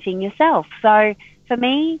are limiting yourself. So for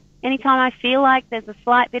me, anytime I feel like there's a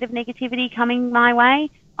slight bit of negativity coming my way,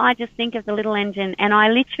 I just think of the little engine, and I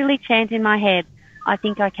literally chant in my head, I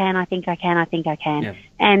think I can, I think I can, I think I can. Yeah.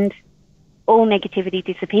 And all negativity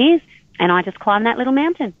disappears, and I just climb that little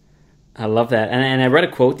mountain. I love that. And I read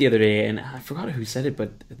a quote the other day, and I forgot who said it,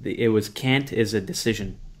 but it was, can't is a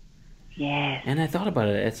decision. Yes. And I thought about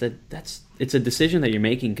it. It's a decision that you're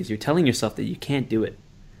making because you're telling yourself that you can't do it.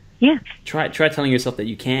 Yeah. Try telling yourself that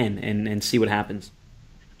you can, and see what happens.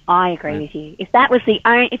 I agree with you. If that was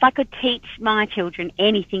if I could teach my children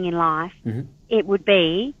anything in life, Mm-hmm. it would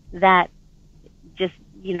be that just,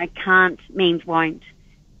 can't means won't.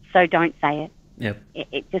 So don't say it. Yep.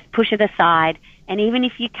 It just push it aside. And even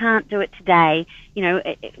if you can't do it today,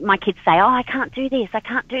 my kids say, oh, I can't do this.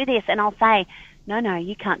 And I'll say, no,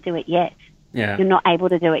 you can't do it yet. Yeah. You're not able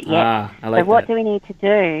to do it yet. I like so what that. do we need to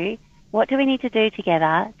do? What do we need to do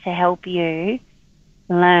together to help you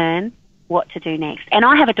learn what to do next? And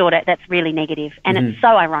I have a daughter that's really negative, and it's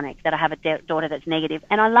so ironic that I have a daughter that's negative,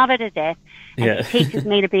 and I love her to death, and she teaches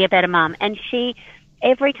me to be a better mum. And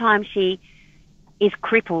every time she is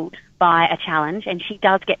crippled by a challenge, and she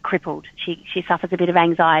does get crippled, she suffers a bit of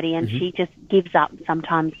anxiety, and she just gives up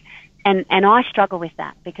sometimes. And I struggle with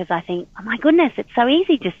that because I think, oh my goodness, it's so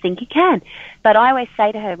easy, just think you can. But I always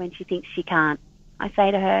say to her when she thinks she can't, I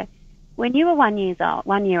say to her, when you were 1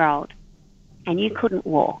 year old, and you couldn't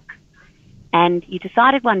walk, and you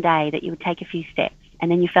decided one day that you would take a few steps,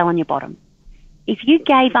 and then you fell on your bottom, if you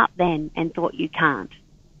gave up then and thought you can't,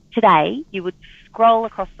 today you would scroll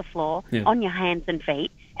across the floor on your hands and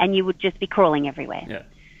feet, and you would just be crawling everywhere. Yeah.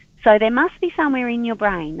 So there must be somewhere in your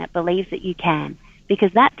brain that believes that you can,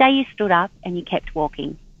 because that day you stood up and you kept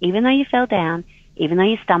walking, even though you fell down, even though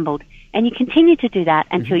you stumbled, and you continued to do that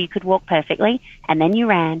until you could walk perfectly, and then you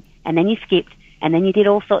ran, and then you skipped, and then you did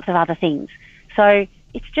all sorts of other things. So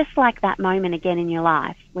it's just like that moment again in your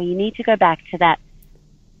life where you need to go back to that.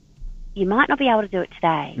 You might not be able to do it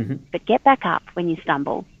today, but get back up when you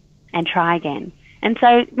stumble and try again. And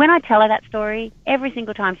so when I tell her that story, every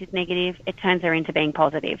single time she's negative, it turns her into being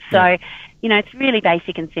positive. So, it's really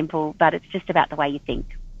basic and simple, but it's just about the way you think.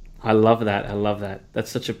 I love that.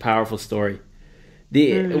 That's such a powerful story.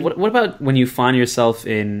 What about when you find yourself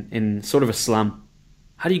in sort of a slump?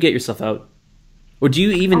 How do you get yourself out? Or do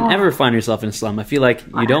you even ever find yourself in a slump? I feel like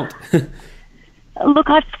you don't.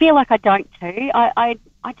 Look, I feel like I don't too.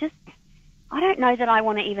 I don't know that I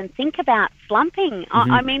want to even think about slumping.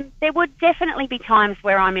 I mean, there would definitely be times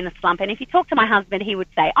where I'm in a slump. And if you talk to my husband, he would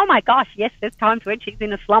say, oh, my gosh, yes, there's times when she's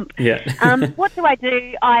in a slump. Yeah. What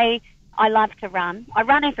do? I love to run. I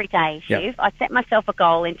run every day, Shiv. Yep. I set myself a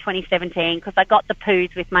goal in 2017 because I got the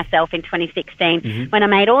poos with myself in 2016 when I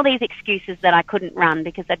made all these excuses that I couldn't run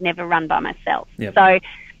because I'd never run by myself. Yep. So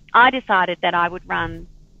I decided that I would run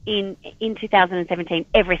in 2017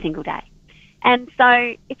 every single day. And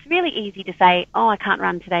so it's really easy to say, oh, I can't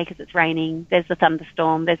run today because it's raining, there's a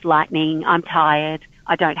thunderstorm, there's lightning, I'm tired,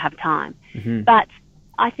 I don't have time. But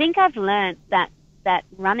I think I've learned that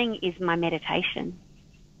running is my meditation.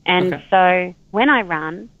 And so when I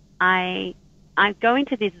run, I go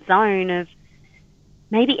into this zone of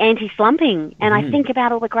maybe anti-slumping, and I think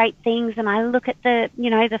about all the great things, and I look at the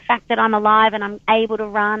fact that I'm alive and I'm able to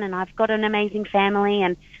run, and I've got an amazing family,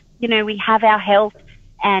 and, we have our health,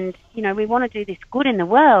 and, we want to do this good in the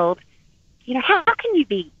world. How can you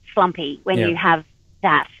be slumpy when you have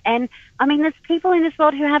that? And, I mean, there's people in this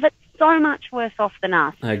world who have it so much worse off than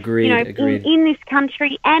us. Agreed. In this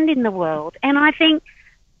country and in the world. And I think,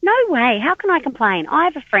 no way, how can I complain? I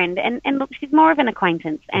have a friend, and look, she's more of an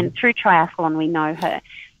acquaintance, and through triathlon we know her.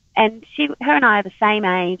 And her and I are the same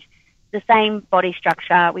age, the same body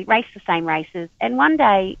structure, we race the same races, and one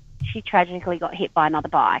day she tragically got hit by another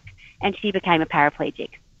bike, and she became a paraplegic.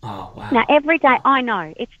 Oh, wow. Now, every day, I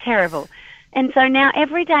know, it's terrible. And so now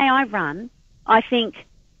every day I run, I think,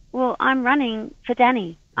 well, I'm running for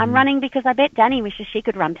Danny. I'm running because I bet Danny wishes she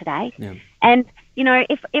could run today. Yeah. And,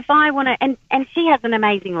 if I want to, and she has an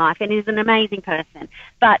amazing life and is an amazing person,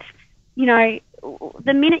 but,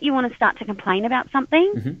 the minute you want to start to complain about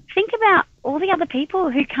something, think about all the other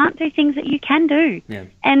people who can't do things that you can do,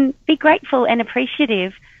 and be grateful and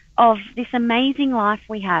appreciative of this amazing life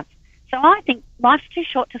we have. So I think life's too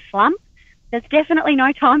short to slump. There's definitely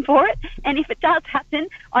no time for it. And if it does happen,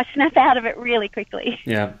 I snap out of it really quickly.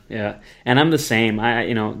 Yeah. And I'm the same.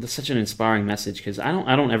 That's such an inspiring message because I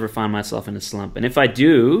don't ever find myself in a slump. And if I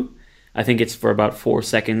do, I think it's for about 4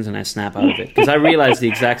 seconds and I snap out of it because I realize the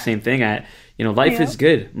exact same thing. Life is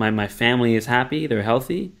good. My family is happy. They're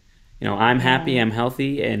healthy. I'm happy. I'm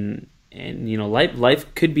healthy. And life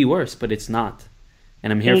could be worse, but it's not.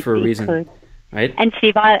 And I'm here for a reason. Could. Right? And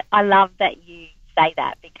Shiv, I love that you say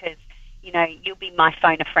that because you know, you'll be my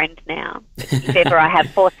phone a friend now. If ever I have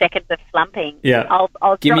 4 seconds of slumping, Yeah.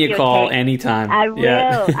 I'll Give drop me you a call text. anytime. I will,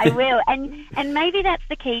 Yeah. I will. And maybe that's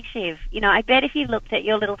the key, Shiv. You know, I bet if you looked at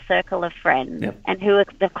your little circle of friends Yep. and who are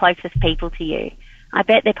the closest people to you, I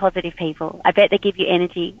bet they're positive people. I bet they give you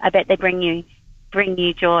energy. I bet they bring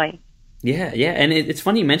you joy. Yeah, and it's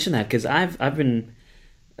funny you mention that, because I've been,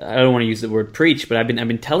 I don't want to use the word preach, but I've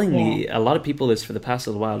been telling a lot of people this for the past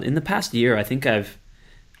little while. In the past year, I think I've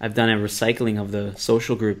done a recycling of the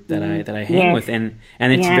social group that I hang with, and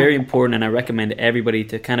it's very important, and I recommend everybody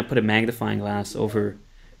to kind of put a magnifying glass over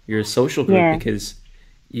your social group, because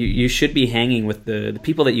you should be hanging with the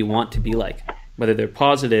people that you want to be like, whether they're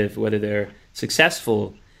positive, whether they're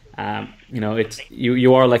successful. You know,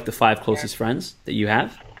 you are like the 5 closest friends that you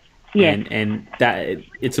have. Yeah. And that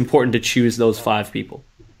it's important to choose those 5 people.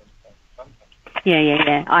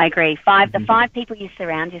 Yeah. I agree. The 5 people you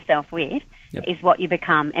surround yourself with is what you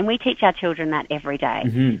become. And we teach our children that every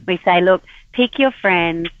day. We say, look, pick your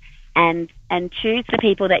friends and choose the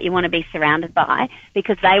people that you want to be surrounded by,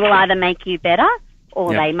 because they will either make you better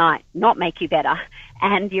or they might not make you better.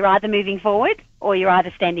 And you're either moving forward or you're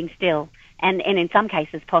either standing still. And in some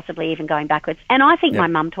cases, possibly even going backwards. And I think my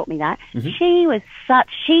mum taught me that.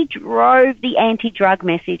 She drove the anti-drug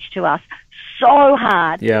message to us so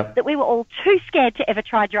hard that we were all too scared to ever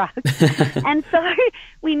try drugs. And so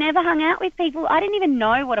we never hung out with people. I didn't even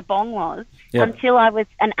know what a bong was until I was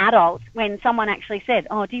an adult, when someone actually said,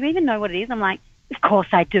 oh, do you even know what it is? I'm like, of course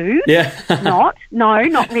I do. No,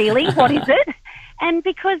 not really. What is it? And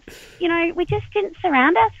because, you know, we just didn't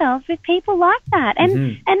surround ourselves with people like that.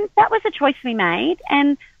 And that was a choice we made.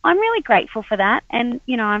 And I'm really grateful for that. And,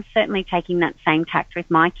 you know, I'm certainly taking that same tact with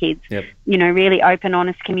my kids. You know, really open,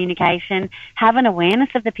 honest communication, have an awareness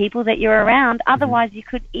of the people that you're around. Otherwise, you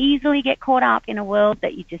could easily get caught up in a world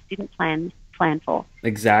that you just didn't plan for.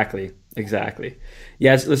 Exactly.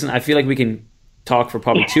 Yes, listen, I feel like we can talk for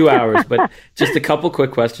probably 2 hours, but just a couple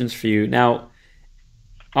quick questions for you. Now,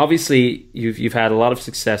 obviously, you've had a lot of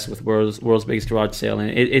success with world's biggest garage sale, and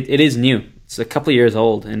it is new. It's a couple of years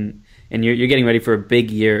old, and you're getting ready for a big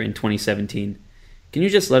year in 2017. Can you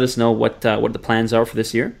just let us know what the plans are for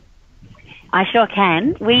this year? I sure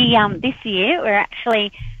can. We this year we're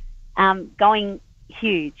actually going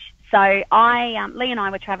huge. So Lee and I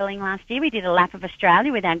were travelling last year. We did a lap of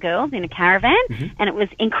Australia with our girls in a caravan, and it was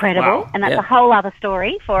incredible. Wow. And that's a whole other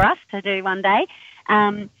story for us to do one day.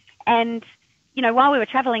 And you know, while we were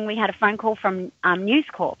travelling, we had a phone call from News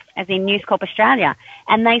Corp, as in News Corp Australia,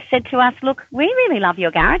 and they said to us, look, we really love your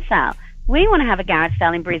garage sale. We want to have a garage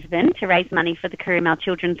sale in Brisbane to raise money for the Kurumel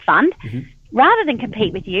Children's Fund. Rather than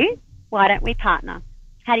compete with you, why don't we partner?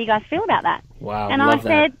 How do you guys feel about that? Wow, and I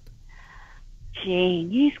said, gee,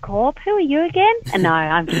 News Corp, who are you again? And no,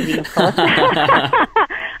 I'm kidding, of course. I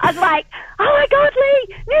was like, oh my God,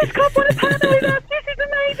 Lee, News Corp want to partner with us. This is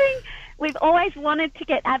amazing. We've always wanted to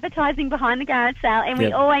get advertising behind the garage sale, and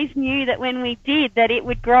we always knew that when we did, that it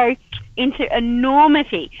would grow into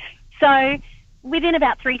enormity. So within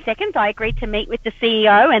about 3 seconds, I agreed to meet with the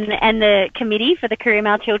CEO and the committee for the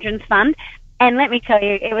Kurumel Children's Fund. And let me tell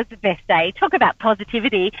you, it was the best day. Talk about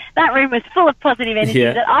positivity. That room was full of positive energy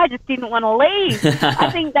that I just didn't want to leave.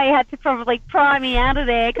 I think they had to probably pry me out of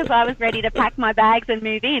there because I was ready to pack my bags and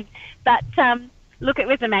move in. But look, it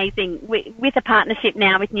was amazing. With a partnership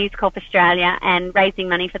now with News Corp Australia and raising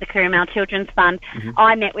money for the Kurumel Children's Fund,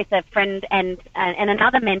 I met with a friend and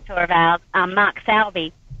another mentor of ours, Mark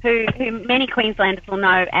Salby, who many Queenslanders will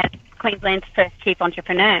know as Queensland's first chief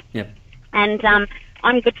entrepreneur. And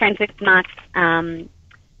I'm good friends with Mark's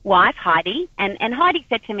wife, Heidi, and Heidi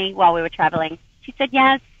said to me while we were travelling, she said,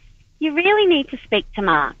 Yaz, you really need to speak to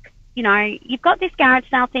Mark. You know, you've got this garage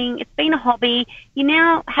sale thing, it's been a hobby, you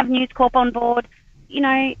now have News Corp on board, you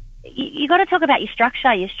know, you got to talk about your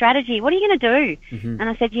structure, your strategy. What are you going to do? And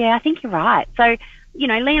I said, yeah, I think you're right. So, you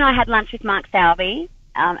know, Lee and I had lunch with Mark Salby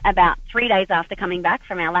about 3 days after coming back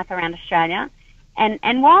from our lap around Australia.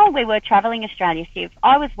 And while we were travelling Australia, Shiv,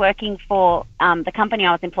 I was working for the company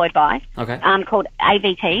I was employed by called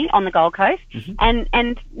AVT on the Gold Coast.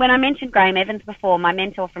 And when I mentioned Graham Evans before, my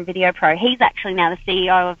mentor from Video Pro, he's actually now the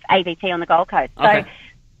CEO of AVT on the Gold Coast.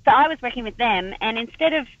 So I was working with them, and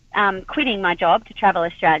instead of quitting my job to travel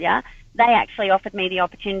Australia, they actually offered me the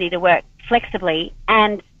opportunity to work flexibly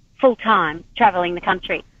and full-time travelling the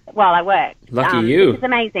country while I worked. Lucky you. It's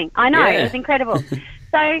amazing. I know, it was incredible.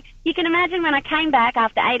 So you can imagine when I came back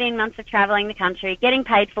after 18 months of travelling the country, getting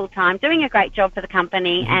paid full-time, doing a great job for the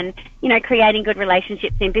company and, you know, creating good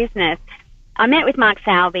relationships in business, I met with Mark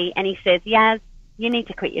Salby and he says, Yaz, you need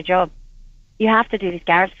to quit your job. You have to do this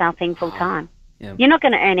garage sale thing full-time. You're not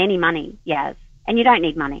going to earn any money, Yaz. and you don't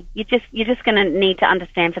need money. You're just going to need to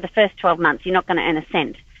understand for the first 12 months you're not going to earn a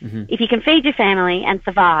cent. Mm-hmm. If you can feed your family and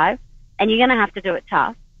survive, and you're going to have to do it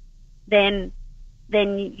tough, then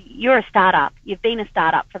you're a startup. You've been a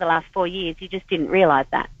startup for the last 4 years. You just didn't realise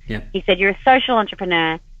that. Yep. He said, you're a social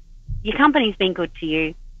entrepreneur. Your company's been good to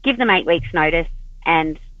you. Give them 8 weeks notice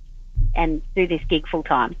and do this gig full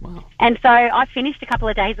time. Wow. And so I finished a couple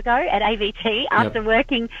of days ago at AVT after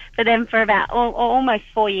working for them for about almost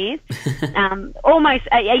 4 years. Almost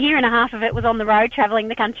a year and a half of it was on the road travelling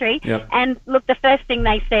the country. Yep. And look, the first thing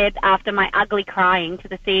they said after my ugly crying to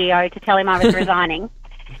the CEO to tell him I was resigning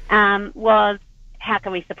was, how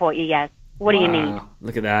can we support you, Yaz? What do you need?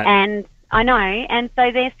 Look at that. And I know. And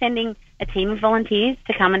so they're sending a team of volunteers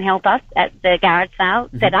to come and help us at the garage sale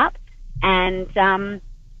set up.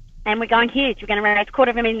 And we're going huge. We're going to raise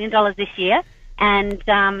 $250,000 this year. And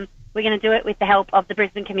we're going to do it with the help of the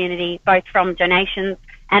Brisbane community, both from donations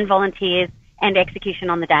and volunteers and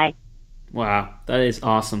execution on the day. Wow, that is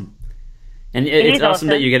awesome. And it's awesome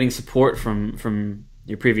that you're getting support from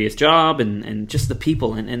your previous job and just the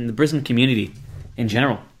people and the Brisbane community in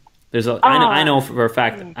general. I know for a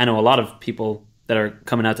fact, I know a lot of people that are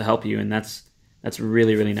coming out to help you, and that's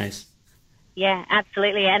really, really nice. Yeah,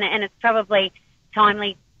 absolutely. And it's probably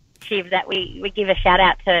timely, Shiv, that we give a shout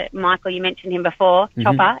out to Michael. You mentioned him before,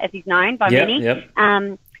 Chopper, as he's known by many.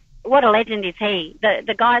 Yep. What a legend is he.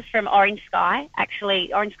 The guys from Orange Sky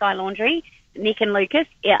Laundry, Nick and Lucas,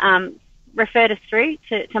 referred us through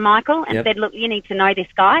to Michael and said, look, you need to know this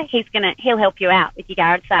guy. He'll help you out with your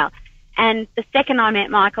garage sale. And the second I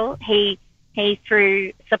met Michael, he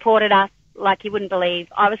supported us like you wouldn't believe.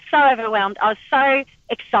 I was so overwhelmed. I was so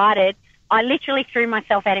excited. I literally threw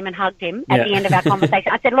myself at him and hugged him at the end of our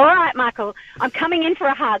conversation. I said, all right, Michael, I'm coming in for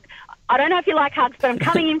a hug. I don't know if you like hugs, but I'm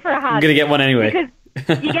coming in for a hug. I'm going to get one anyway.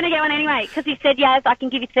 Because you're going to get one anyway. Because he said, Yaz, I can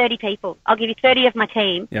give you 30 people. I'll give you 30 of my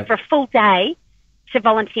team for a full day to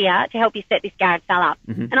volunteer to help you set this garage sale up.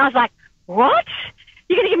 And I was like, what?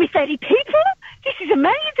 You're going to give me 30 people? This is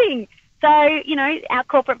amazing. So, our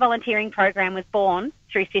corporate volunteering program was born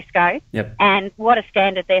through Cisco. And what a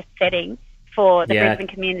standard they're setting for the Brisbane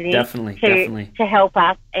community to help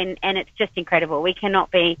us. And it's just incredible. We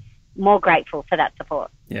cannot be more grateful for that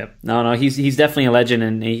support. No, he's definitely a legend,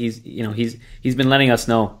 and he's been letting us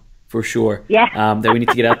know for sure that we need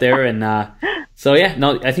to get out there. And I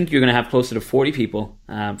think you're going to have closer to 40 people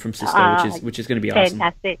from Cisco, which is going to be awesome.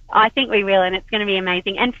 Fantastic. I think we will, and it's going to be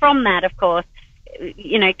amazing. And from that, of course,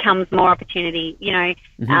 comes more opportunity.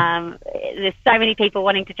 There's so many people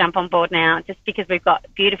wanting to jump on board now just because we've got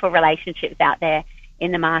beautiful relationships out there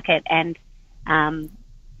in the market, and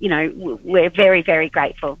we're very, very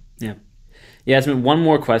grateful. Yasmin, one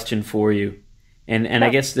more question for you, and I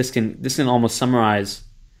guess this can almost summarize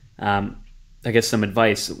some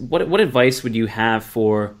advice. What advice would you have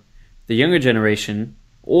for the younger generation,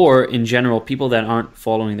 or in general people that aren't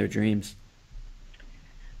following their dreams?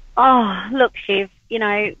 Oh, look, Shiv,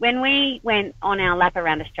 when we went on our lap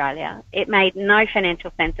around Australia, it made no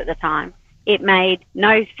financial sense at the time. It made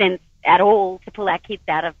no sense at all to pull our kids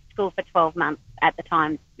out of school for 12 months at the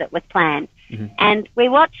time that was planned. And we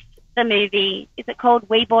watched the movie, is it called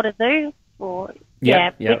We Bought a Zoo? With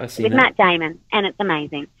Matt Damon, and it's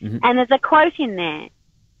amazing. And there's a quote in there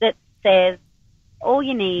that says, all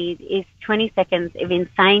you need is 20 seconds of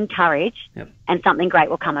insane courage and something great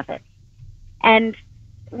will come of it. And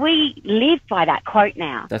we live by that quote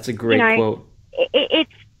now. That's a great quote. It's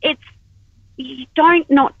you don't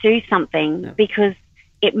not do something because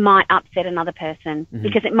it might upset another person,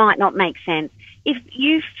 because it might not make sense. If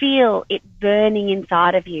you feel it burning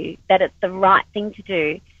inside of you that it's the right thing to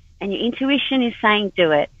do, and your intuition is saying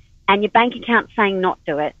do it, and your bank account's saying not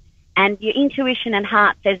do it, and your intuition and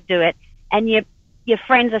heart says do it, and your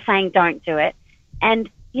friends are saying don't do it, and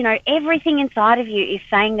everything inside of you is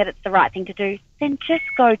saying that it's the right thing to do, then just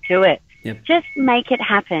go do it. Just make it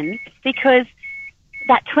happen, because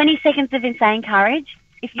that 20 seconds of insane courage,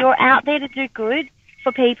 if you're out there to do good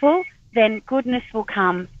for people, then goodness will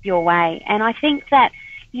come your way. And I think that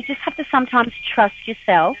you just have to sometimes trust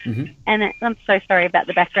yourself. And I'm so sorry about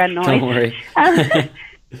the background noise. Don't worry.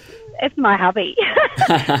 It's my hubby.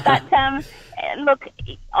 But look,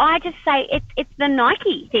 I just say it's the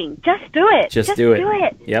Nike thing. Just do it. Just do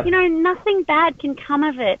it. Yep. Nothing bad can come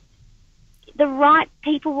of it. The right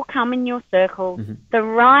people will come in your circle.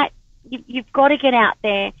 You've got to get out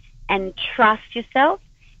there and trust yourself.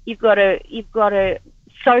 You've got to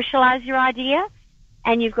socialize your idea,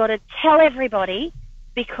 and you've got to tell everybody,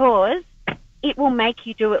 because it will make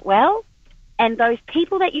you do it well. And those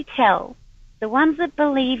people that you tell, the ones that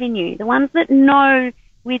believe in you, the ones that know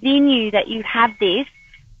within you that you have this,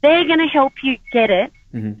 they're going to help you get it,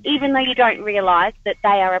 even though you don't realise that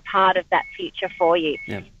they are a part of that future for you.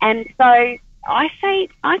 Yep. And so I say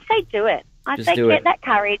do it. I Just say do get it. that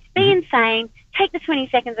courage, be insane, take the 20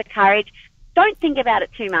 seconds of courage. Don't think about it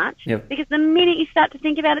too much, because the minute you start to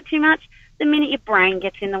think about it too much, the minute your brain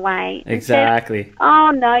gets in the way. Exactly. Says,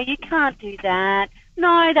 oh, no, you can't do that.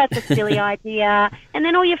 No, that's a silly idea. And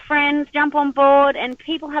then all your friends jump on board and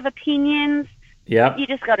people have opinions. Yep. You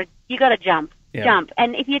just got to jump. Yep. Jump.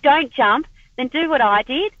 And if you don't jump, then do what I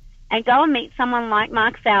did and go and meet someone like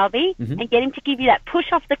Mark Salby and get him to give you that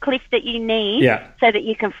push off the cliff that you need so that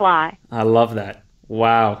you can fly. I love that.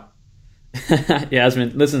 Wow.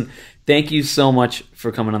 Yasmin, listen, thank you so much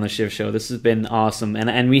for coming on the Shiv Show. This has been awesome.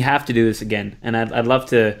 And we have to do this again. And I'd love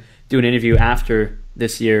to do an interview after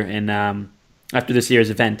this year and after this year's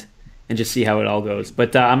event and just see how it all goes.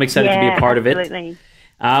 But I'm excited to be a part of it. Absolutely.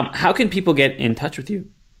 How can people get in touch with you?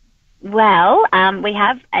 Well, we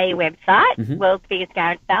have a website,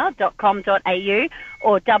 worldsbiggestgaragesale.com.au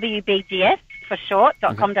or WBGS for short,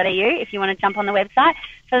 .com.au if you want to jump on the website.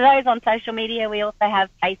 For those on social media, we also have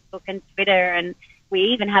Facebook and Twitter, and we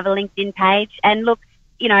even have a LinkedIn page. And look,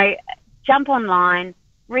 you know, jump online,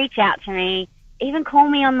 reach out to me, even call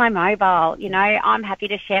me on my mobile. You know, I'm happy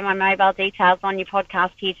to share my mobile details on your podcast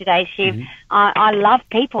here today, Shiv. I love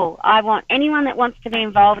people. I want anyone that wants to be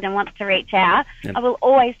involved and wants to reach out. I will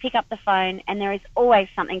always pick up the phone, and there is always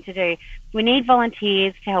something to do. We need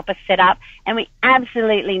volunteers to help us set up, and we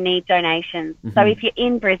absolutely need donations. So if you're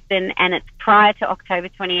in Brisbane and it's prior to October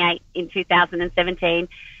 28 in 2017,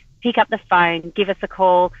 pick up the phone, give us a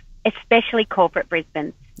call, especially corporate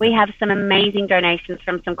Brisbane. We have some amazing donations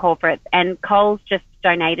from some corporates, and Coles just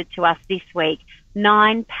donated to us this week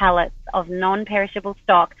 9 pallets of non-perishable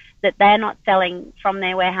stock that they're not selling from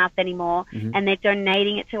their warehouse anymore, and they're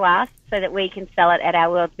donating it to us so that we can sell it at our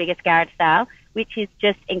world's biggest garage sale, which is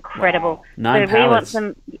just incredible. Wow. 9 so we want pallets.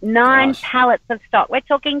 some 9 pallets of stock. We're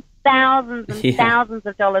talking thousands and thousands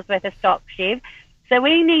of dollars worth of stock, Shiv. So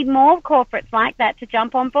we need more corporates like that to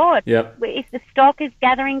jump on board. If the stock is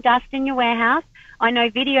gathering dust in your warehouse, I know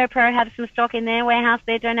Video Pro have some stock in their warehouse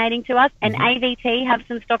they're donating to us, and AVT have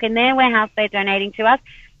some stock in their warehouse they're donating to us.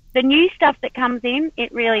 The new stuff that comes in,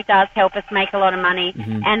 it really does help us make a lot of money,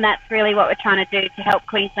 and that's really what we're trying to do to help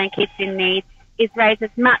Queensland kids in need, is raise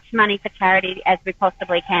as much money for charity as we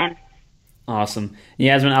possibly can. Awesome.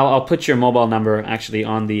 Yasmin, I'll put your mobile number actually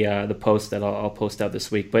on the post that I'll post out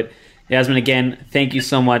this week. But Yasmin, again, thank you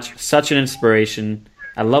so much. Such an inspiration.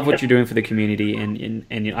 I love what you're doing for the community, and you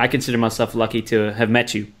know, I consider myself lucky to have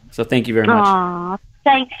met you. So thank you very much. Aww,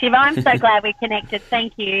 thanks, Shiv. I'm so glad we connected.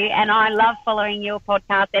 Thank you. And I love following your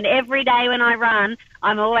podcast. And every day when I run,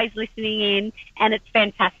 I'm always listening in, and it's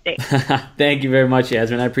fantastic. Thank you very much,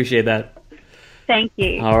 Yasmin. I appreciate that. Thank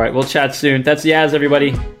you. All right, we'll chat soon. That's Yaz,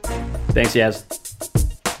 everybody. Thanks, Yaz.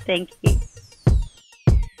 Thank you.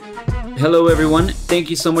 Hello, everyone. Thank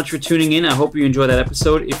you so much for tuning in. I hope you enjoyed that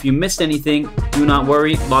episode. If you missed anything, do not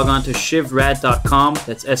worry. Log on to shivrad.com.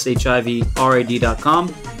 That's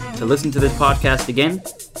SHIVRAD.com to listen to this podcast again.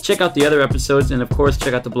 Check out the other episodes, and of course,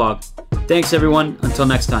 check out the blog. Thanks, everyone. Until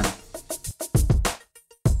next time.